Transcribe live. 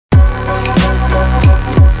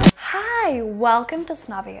Welcome to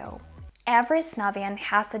Snavio. Every Snavian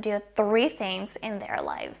has to do 3 things in their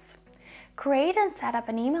lives: create and set up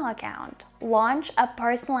an email account, launch a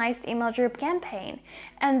personalized email drip campaign,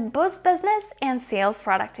 and boost business and sales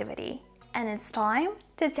productivity. And it's time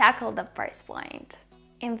to tackle the first point.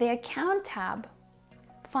 In the Account tab,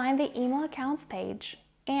 find the Email Accounts page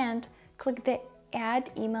and click the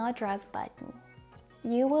Add Email Address button.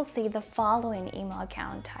 You will see the following email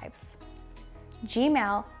account types: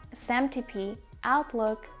 Gmail, SMTP,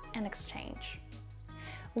 Outlook, and Exchange.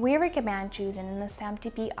 We recommend choosing an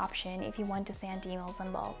SMTP option if you want to send emails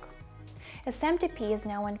in bulk. SMTP is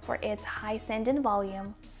known for its high send-in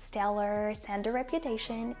volume, stellar sender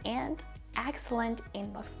reputation, and excellent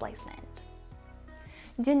inbox placement.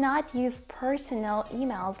 Do not use personal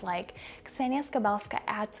emails like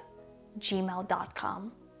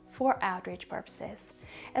kseniaskabelska@gmail.com for outreach purposes,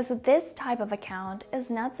 as this type of account is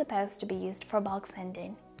not supposed to be used for bulk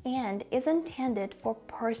sending and is intended for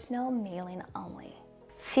personal mailing only.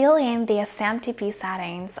 Fill in the SMTP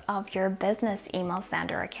settings of your business email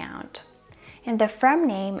sender account. In the From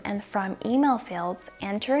Name and From Email fields,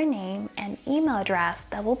 enter a name and email address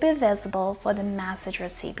that will be visible for the message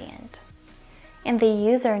recipient. In the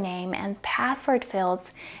username and password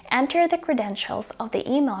fields, enter the credentials of the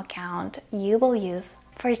email account you will use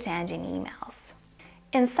for sending emails.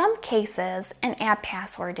 In some cases, an app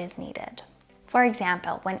password is needed. For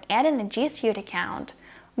example, when adding a G Suite account,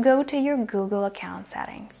 go to your Google account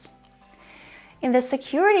settings. In the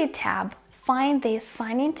Security tab, find the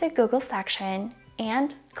Sign into Google section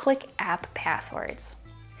and click App Passwords.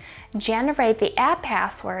 Generate the app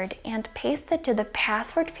password and paste it to the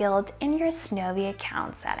password field in your Snavio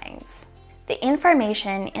account settings. The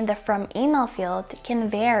information in the From Email field can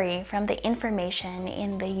vary from the information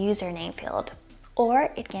in the username field, or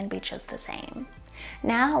it can be just the same.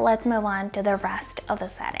 Now let's move on to the rest of the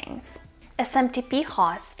settings. SMTP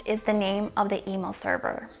host is the name of the email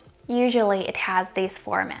server. Usually it has this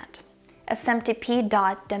format: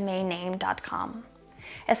 smtp.domainname.com.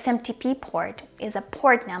 SMTP port is a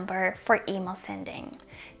port number for email sending.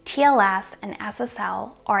 TLS and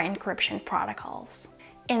SSL are encryption protocols.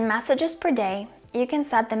 In messages per day, you can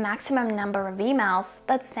set the maximum number of emails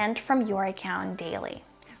that's sent from your account daily.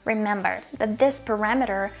 Remember that this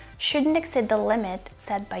parameter shouldn't exceed the limit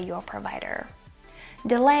set by your provider.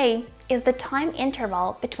 Delay is the time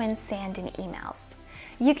interval between sending emails.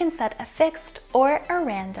 You can set a fixed or a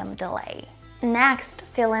random delay. Next,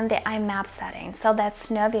 fill in the IMAP settings so that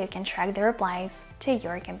Snavio can track the replies to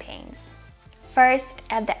your campaigns. First,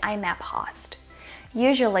 add the IMAP host.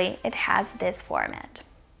 Usually, it has this format: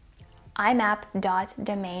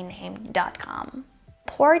 imap.domainname.com.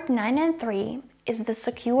 Port 993 is the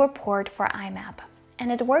secure port for IMAP,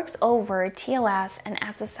 and it works over TLS and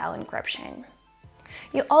SSL encryption.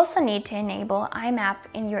 You also need to enable IMAP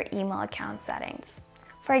in your email account settings.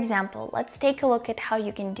 For example, let's take a look at how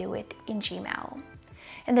you can do it in Gmail.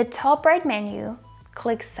 In the top right menu,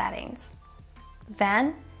 click Settings.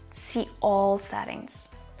 Then, see All Settings.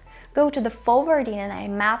 Go to the Forwarding and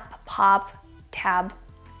IMAP POP tab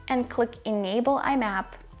and click Enable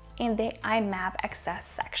IMAP in the IMAP Access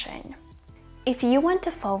section. If you want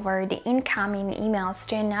to forward the incoming emails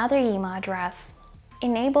to another email address,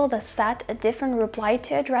 enable the Set a Different Reply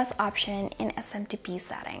to Address option in SMTP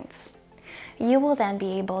settings. You will then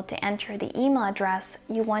be able to enter the email address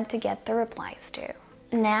you want to get the replies to.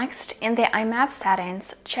 Next, in the IMAP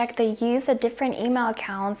settings, check the Use a Different Email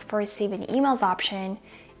Accounts for Receiving Emails option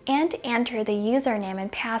and enter the username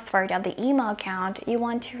and password of the email account you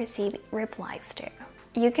want to receive replies to.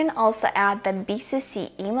 You can also add the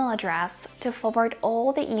BCC email address to forward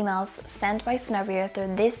all the emails sent by Snavio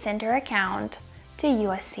through this sender account to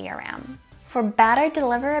US CRM. For better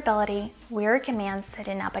deliverability, we recommend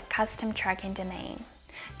setting up a custom tracking domain.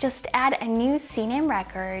 Just add a new CNAME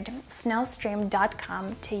record,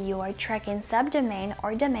 snowstream.com, to your tracking subdomain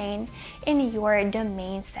or domain in your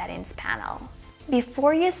domain settings panel.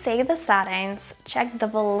 Before you save the settings, check the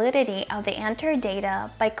validity of the entered data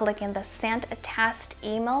by clicking the Send a Test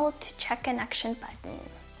Email to Check Connection button.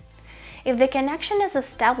 If the connection is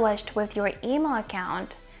established with your email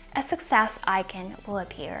account, a success icon will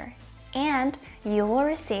appear, and you will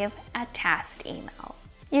receive a test email.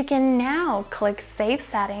 You can now click Save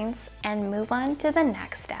Settings and move on to the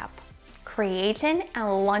next step: creating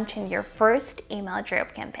and launching your first email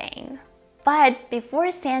drip campaign. But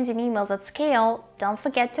before sending emails at scale, don't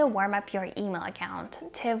forget to warm up your email account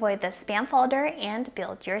to avoid the spam folder and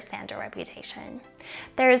build your sender reputation.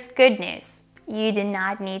 There's good news: you do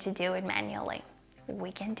not need to do it manually.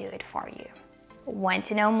 We can do it for you. Want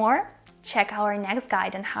to know more? Check our next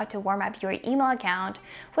guide on how to warm up your email account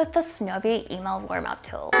with the Snowy Email Warm Up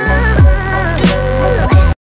tool.